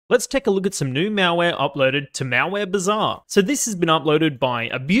Let's take a look at some new malware uploaded to Malware Bazaar. So this has been uploaded by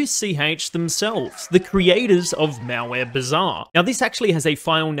AbuseCH themselves, the creators of Malware Bazaar. Now this actually has a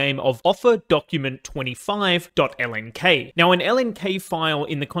file name of offerdocument25.lnk. Now an LNK file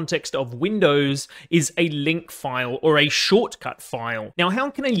in the context of Windows is a link file or a shortcut file. Now how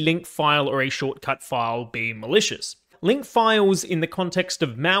can a link file or a shortcut file be malicious? Link files in the context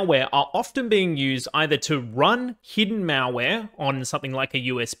of malware are often being used either to run hidden malware on something like a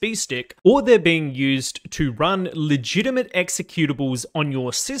USB stick, or they're being used to run legitimate executables on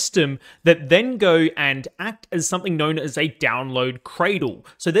your system that then go and act as something known as a download cradle.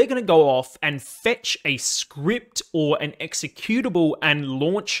 So they're going to go off and fetch a script or an executable and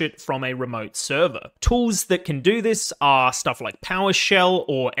launch it from a remote server. Tools that can do this are stuff like PowerShell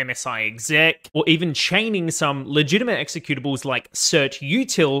or Mshta.exe, or even chaining some legitimate executables like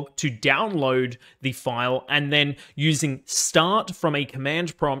search-util to download the file and then using start from a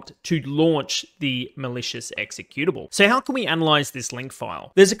command prompt to launch the malicious executable. So how can we analyze this link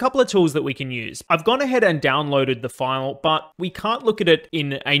file? There's a couple of tools that we can use. I've gone ahead and downloaded the file, but we can't look at it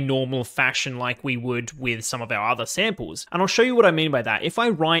in a normal fashion like we would with some of our other samples. And I'll show you what I mean by that. If I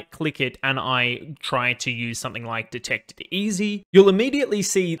right-click it and I try to use something like detected easy, you'll immediately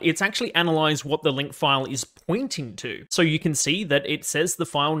see it's actually analyzed what the link file is pointing to. So you can see that it says the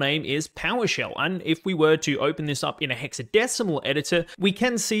file name is PowerShell, and if we were to open this up in a hexadecimal editor, we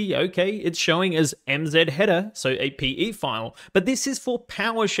can see, okay, it's showing as MZ header, so a PE file, but this is for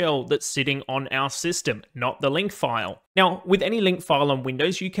PowerShell that's sitting on our system, not the link file. Now, with any link file on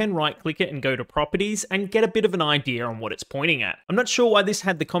Windows, you can right-click it and go to Properties and get a bit of an idea on what it's pointing at. I'm not sure why this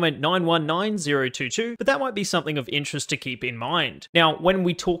had the comment 919022, but that might be something of interest to keep in mind. Now, when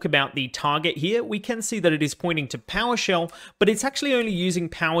we talk about the target here, we can see that it is pointing to PowerShell, but it's actually only using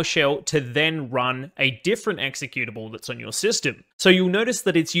PowerShell to then run a different executable that's on your system. So you'll notice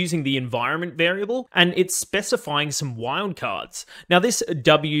that it's using the environment variable and it's specifying some wildcards. Now this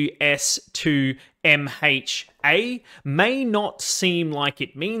WS2MHA may not seem like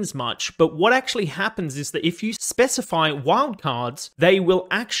it means much, but what actually happens is that if you specify wildcards, they will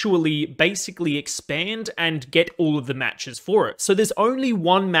actually basically expand and get all of the matches for it. So there's only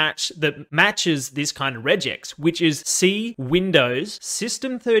one match that matches this kind of regex, which is C Windows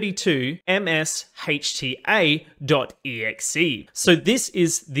System32 Mshta.exe. So this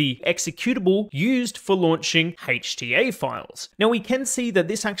is the executable used for launching HTA files. Now we can see that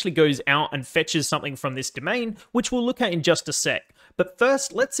this actually goes out and fetches something from this domain, which we'll look at in just a sec. But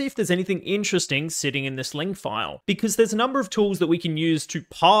first, let's see if there's anything interesting sitting in this link file, because there's a number of tools that we can use to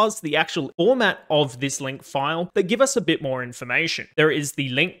parse the actual format of this link file that give us a bit more information. There is the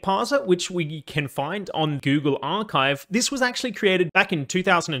link parser, which we can find on Google Archive. This was actually created back in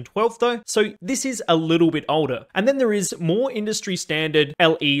 2012 though, so this is a little bit older. And then there is more industry standard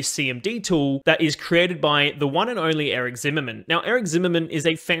LECmd tool that is created by the one and only Eric Zimmerman. Now, Eric Zimmerman is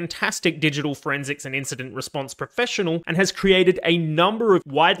a fantastic digital forensics and incident response professional and has created a number of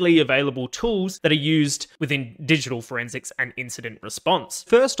widely available tools that are used within digital forensics and incident response.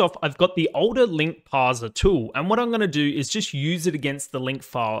 First off, I've got the older link parser tool, and what I'm going to do is just use it against the link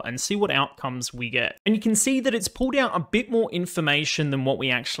file and see what outcomes we get. And you can see that it's pulled out a bit more information than what we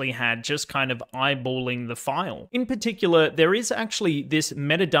actually had just kind of eyeballing the file. In particular, there is actually this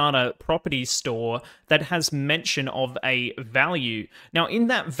metadata properties store that has mention of a value. Now in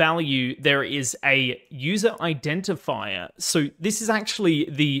that value, there is a user identifier. So this is actually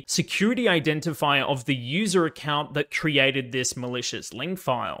the security identifier of the user account that created this malicious link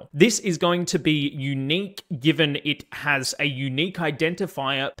file. This is going to be unique given it has a unique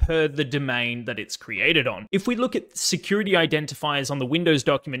identifier per the domain that it's created on. If we look at security identifiers on the Windows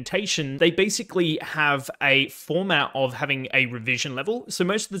documentation, they basically have a format of having a revision level. So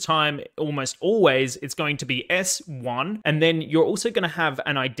most of the time, almost always, it's going to be S1, and then you're also going to have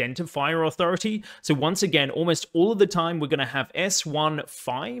an identifier authority. So once again, almost all of the time, we're going to have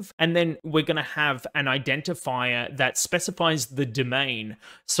S15, and then we're going to have an identifier that specifies the domain.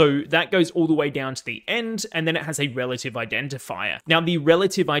 So that goes all the way down to the end, and then it has a relative identifier. Now, the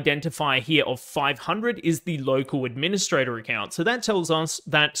relative identifier here of 500 is the local administrator account. So that tells us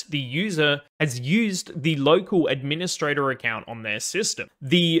that the user has used the local administrator account on their system.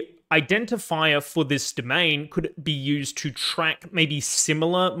 The identifier for this domain could be used to track maybe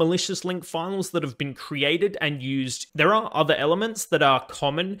similar malicious link files that have been created and used. There are other elements that are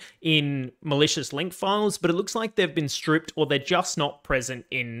common in malicious link files, but it looks like they've been stripped or they're just not present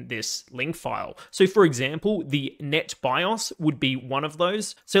in this link file. So for example, the net BIOS would be one of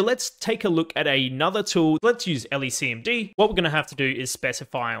those. So let's take a look at another tool. Let's use LECmd. What we're going to have to do is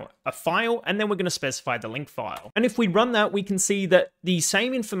specify a file, and then we're going to specify the link file. And if we run that, we can see that the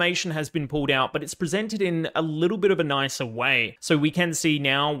same information has been pulled out, but it's presented in a little bit of a nicer way. So we can see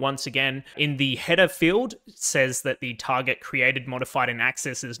now, once again, in the header field, it says that the target created, modified, and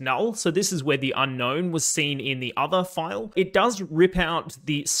access is null. So this is where the unknown was seen in the other file. It does rip out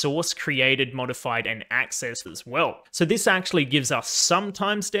the source created, modified, and access as well. So this actually gives us some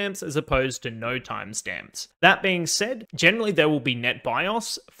timestamps as opposed to no timestamps. That being said, generally there will be net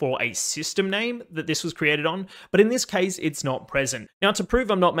BIOS for a system name that this was created on, but in this case, it's not present. Now, to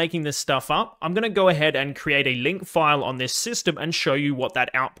prove I'm not making this stuff up, I'm going to go ahead and create a link file on this system and show you what that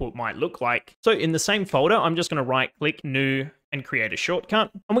output might look like. So in the same folder, I'm just going to right click, new, and create a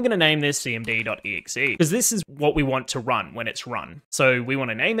shortcut. And we're going to name this cmd.exe because this is what we want to run when it's run. So we want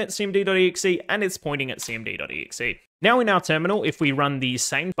to name it cmd.exe and it's pointing at cmd.exe. Now in our terminal, if we run the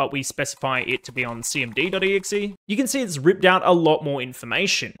same, but we specify it to be on cmd.exe, you can see it's ripped out a lot more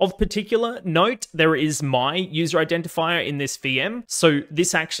information. Of particular note, there is my user identifier in this VM. So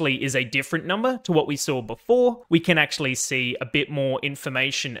this actually is a different number to what we saw before. We can actually see a bit more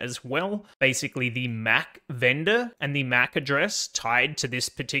information as well. Basically the MAC vendor and the MAC address tied to this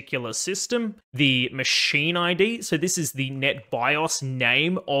particular system. The machine ID. So this is the net BIOS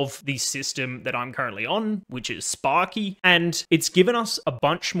name of the system that I'm currently on, which is Spark. And it's given us a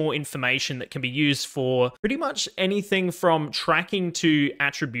bunch more information that can be used for pretty much anything from tracking to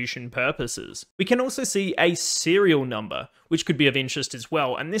attribution purposes. We can also see a serial number, which could be of interest as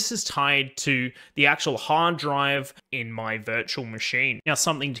well. And this is tied to the actual hard drive in my virtual machine. Now,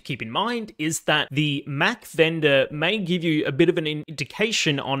 something to keep in mind is that the Mac vendor may give you a bit of an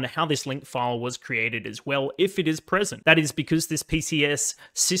indication on how this link file was created as well, if it is present. That is because this PCS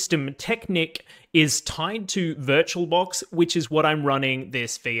system technic is tied to VirtualBox, which is what I'm running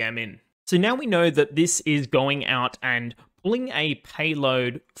this VM in. So now we know that this is going out and pulling a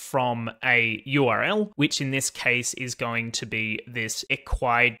payload from a URL, which in this case is going to be this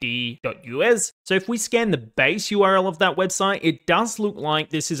equid.us. So if we scan the base URL of that website, it does look like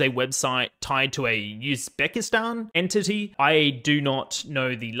this is a website tied to a Uzbekistan entity. I do not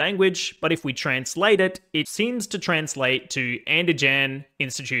know the language, but if we translate it, it seems to translate to Andijan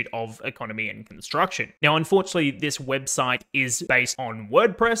Institute of Economy and Construction. Now, unfortunately, this website is based on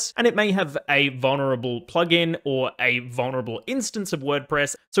WordPress, and it may have a vulnerable plugin or a vulnerable instance of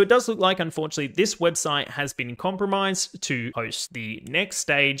WordPress. So it does look like, unfortunately, this website has been compromised to host the next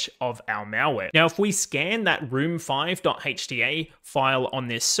stage of our malware. Now, if we scan that room5.hta file on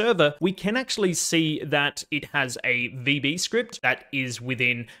this server, we can actually see that it has a VB script that is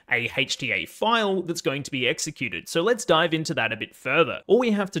within a HTA file that's going to be executed. So let's dive into that a bit further. All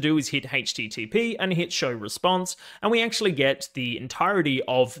we have to do is hit HTTP and hit show response, and we actually get the entirety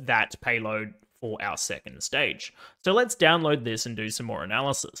of that payload for our second stage. So let's download this and do some more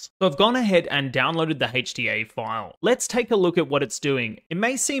analysis. So I've gone ahead and downloaded the HTA file. Let's take a look at what it's doing. It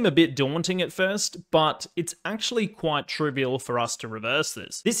may seem a bit daunting at first, but it's actually quite trivial for us to reverse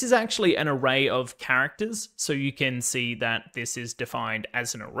this. This is actually an array of characters, so you can see that this is defined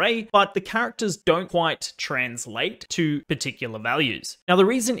as an array, but the characters don't quite translate to particular values. Now the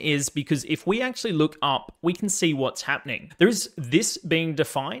reason is because if we actually look up, we can see what's happening. There is this being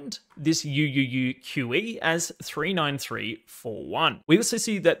defined, this UUUQE, as 39341. We also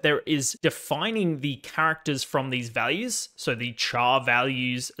see that there is defining the characters from these values, so the char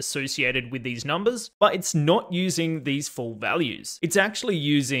values associated with these numbers, but it's not using these full values. It's actually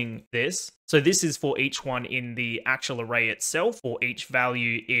using this. So this is for each one in the actual array itself, for each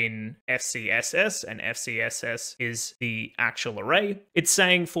value in FCSS, and FCSS is the actual array. It's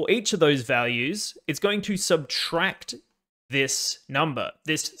saying for each of those values, it's going to subtract this number,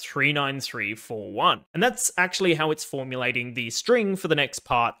 this 39341. And that's actually how it's formulating the string for the next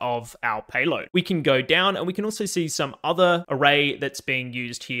part of our payload. We can go down and we can also see some other array that's being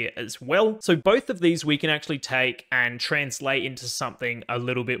used here as well. So both of these we can actually take and translate into something a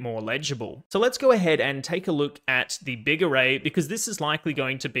little bit more legible. So let's go ahead and take a look at the big array, because this is likely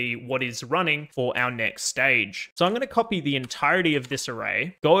going to be what is running for our next stage. So I'm going to copy the entirety of this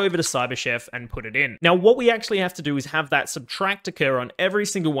array, go over to CyberChef and put it in. Now what we actually have to do is have that subtract occur on every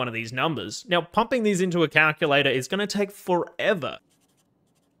single one of these numbers. Now, pumping these into a calculator is going to take forever.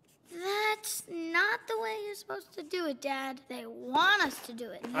 That That's not the way you're supposed to do it, Dad. They want us to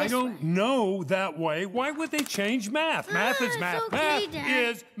do it this way. I don't know that way. Why would they change math? Math is math. Okay, Math Dad.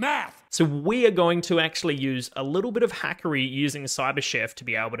 is math. So we are going to actually use a little bit of hackery using CyberChef to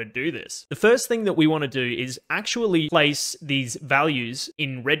be able to do this. The first thing that we want to do is actually place these values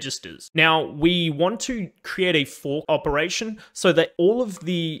in registers. Now, we want to create a fork operation so that all of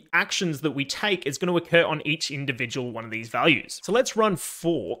the actions that we take is going to occur on each individual one of these values. So let's run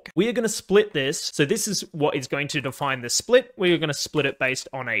fork. We are going to split this. So this is what is going to define the split. We are going to split it based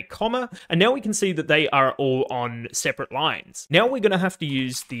on a comma. And now we can see that they are all on separate lines. Now we're going to have to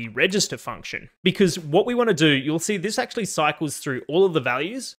use the register function, because what we want to do, you'll see this actually cycles through all of the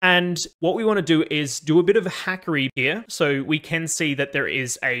values, and what we want to do is do a bit of hackery here. So we can see that there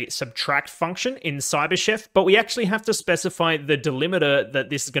is a subtract function in CyberChef, but we actually have to specify the delimiter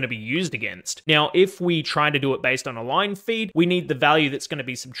that this is going to be used against. Now, if we try to do it based on a line feed, we need the value that's going to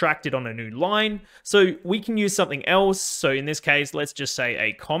be subtracted on a new line. So we can use something else. So in this case, let's just say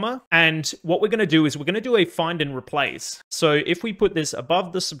a comma. And what we're going to do is we're going to do a find and replace. So if we put this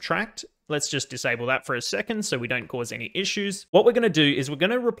above the subtract, let's just disable that for a second so we don't cause any issues. What we're going to do is we're going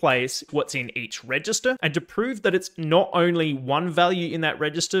to replace what's in each register, and to prove that it's not only one value in that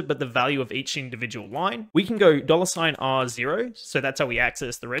register, but the value of each individual line, we can go $R0, so that's how we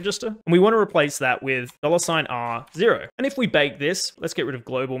access the register, and we want to replace that with $R0. And if we bake this, let's get rid of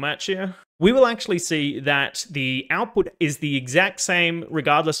global match here, we will actually see that the output is the exact same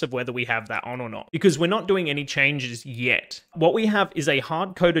regardless of whether we have that on or not, because we're not doing any changes yet. What we have is a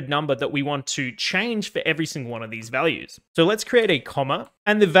hard-coded number that we want to change for every single one of these values. So let's create a comma,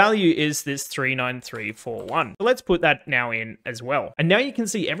 and the value is this 39341. So let's put that now in as well. And now you can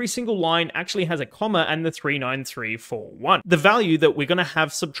see every single line actually has a comma and the 39341, the value that we're going to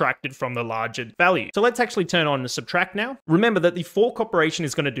have subtracted from the larger value. So let's actually turn on the subtract now. Remember that the fork operation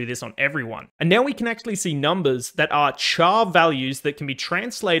is going to do this on everyone. And now we can actually see numbers that are char values that can be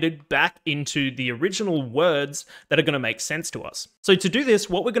translated back into the original words that are going to make sense to us. So to do this,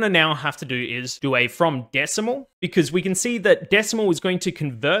 what we're going to now have to do is do a from decimal, because we can see that decimal is going to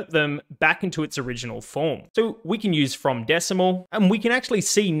convert them back into its original form. So we can use from decimal, and we can actually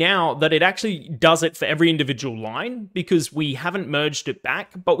see now that it actually does it for every individual line, because we haven't merged it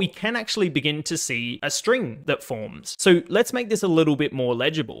back, but we can actually begin to see a string that forms. So let's make this a little bit more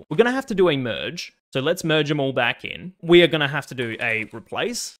legible. We're going to have to do a merge. So let's merge them all back in. We are going to have to do a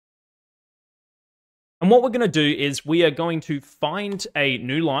replace. And what we're going to do is we are going to find a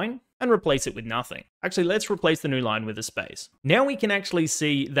new line and replace it with nothing. Actually, let's replace the new line with a space. Now we can actually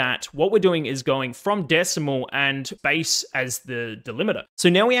see that what we're doing is going from decimal and space as the delimiter. So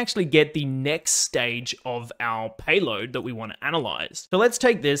now we actually get the next stage of our payload that we want to analyze. So let's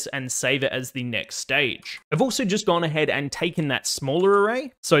take this and save it as the next stage. I've also just gone ahead and taken that smaller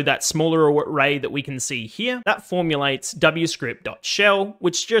array. So that smaller array that we can see here, that formulates wscript.shell,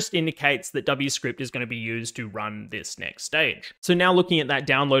 which just indicates that wscript is going to be used to run this next stage. So now looking at that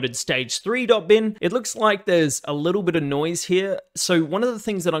downloaded stage3.bin, it looks like there's a little bit of noise here. So one of the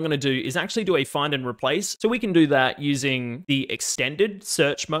things that I'm going to do is actually do a find and replace. So we can do that using the extended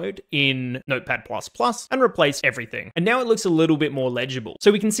search mode in Notepad++ and replace everything. And now it looks a little bit more legible.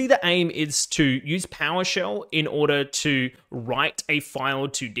 So we can see the aim is to use PowerShell in order to write a file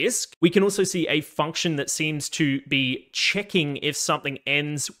to disk. We can also see a function that seems to be checking if something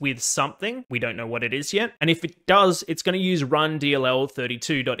ends with something. We don't know what it is yet. And if it does, it's going to use run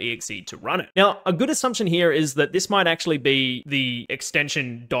DLL32.exe to run it. Now, a good assumption here is that this might actually be the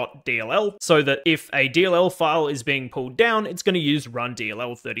extension .dll, so that if a DLL file is being pulled down, it's going to use run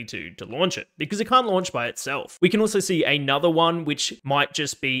DLL32 to launch it, because it can't launch by itself. We can also see another one, which might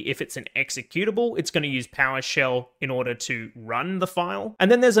just be if it's an executable, it's going to use PowerShell in order to run the file.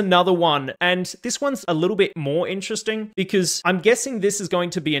 And then there's another one, and this one's a little bit more interesting because I'm guessing this is going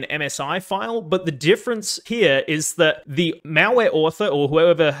to be an MSI file, but the difference here is that the malware author or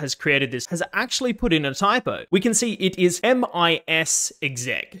whoever has created this has actually put in a typo. We can see it is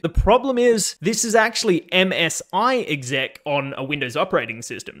MIS.exe. The problem is this is actually MSI.exe on a Windows operating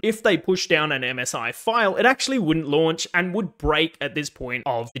system. If they push down an MSI file, it actually wouldn't launch and would break at this point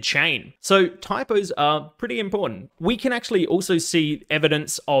of the chain. So typos are pretty important. We can actually also see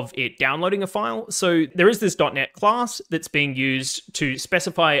evidence of it downloading a file. So there is this .NET class that's being used to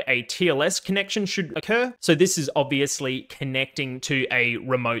specify a TLS connection should occur. So this is obviously connecting to a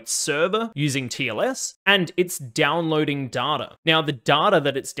remote server using TLS, and it's downloading data. Now, the data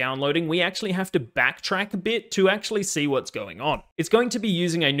that it's downloading, we actually have to backtrack a bit to actually see what's going on. It's going to be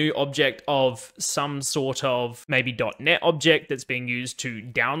using a new object of some sort of maybe .NET object that's being used to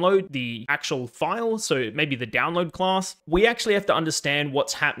download the actual file, so maybe the download class. we actually have to understand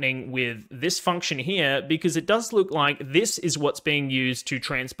what's happening with this function here, because it does look like this is what's being used to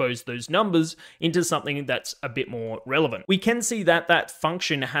transpose those numbers into something that's a bit more relevant. We can see that that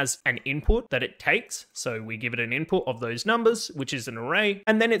function has an input that it takes. So we give it an input of those numbers, which is an array,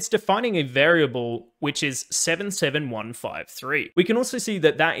 and then it's defining a variable, which is 77153. We can also see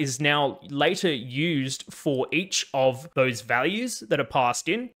that that is now later used for each of those values that are passed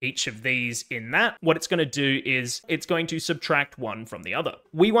in, each of these in that. What it's going to do is it's going to subtract one from the other.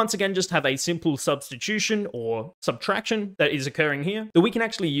 We once again just have a simple substitution or subtraction that is occurring here that we can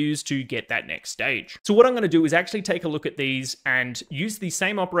actually use to get that next stage. So what I'm going to do is actually take a look at these and use the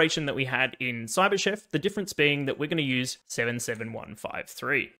same operation that we had in CyberChef, the difference being that we're going to use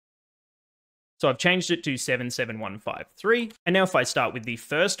 77153. So I've changed it to 77153. And now if I start with the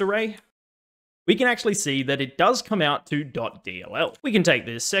first array, we can actually see that it does come out to .dll. We can take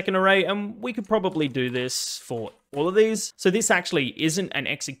this second array and we could probably do this for all of these. So this actually isn't an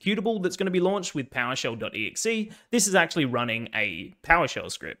executable that's going to be launched with PowerShell.exe. This is actually running a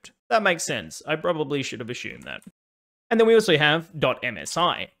PowerShell script. That makes sense. I probably should have assumed that. And then we also have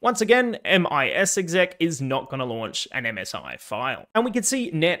 .msi. Once again, MISExec is not going to launch an MSI file. And we can see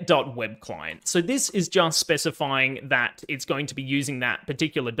net.webclient. So this is just specifying that it's going to be using that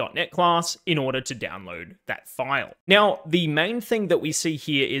particular .NET class in order to download that file. Now, the main thing that we see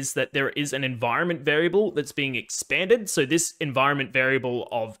here is that there is an environment variable that's being expanded. So this environment variable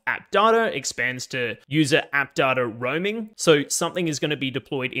of app data expands to user app data roaming. So something is going to be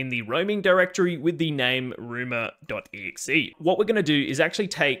deployed in the roaming directory with the name rumor.exe. What we're going to do is actually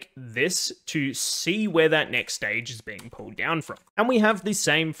take this to see where that next stage is being pulled down from. And we have the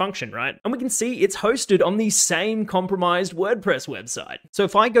same function, right? And we can see it's hosted on the same compromised WordPress website. So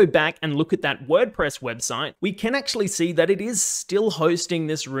if I go back and look at that WordPress website, we can actually see that it is still hosting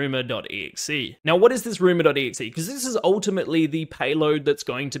this rumor.exe. Now, what is this rumor.exe? Because this is ultimately the payload that's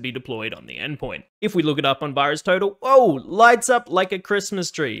going to be deployed on the endpoint. If we look it up on VirusTotal, whoa, lights up like a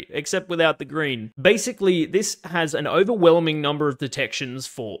Christmas tree, except without the green. Basically, this has an overwhelming number of detections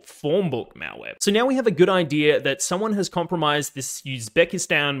for formbook malware. So now we have a good idea that someone has compromised this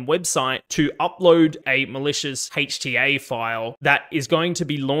Uzbekistan website to upload a malicious HTA file that is going to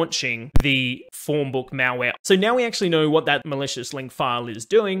be launching the formbook malware. So now we actually know what that malicious link file is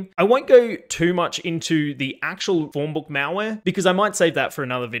doing. I won't go too much into the actual formbook malware because I might save that for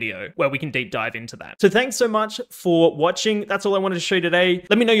another video where we can deep dive into that. So thanks so much for watching. That's all I wanted to show you today.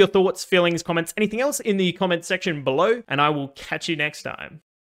 Let me know your thoughts, feelings, comments, anything else in the comment section below, and I will catch you next time.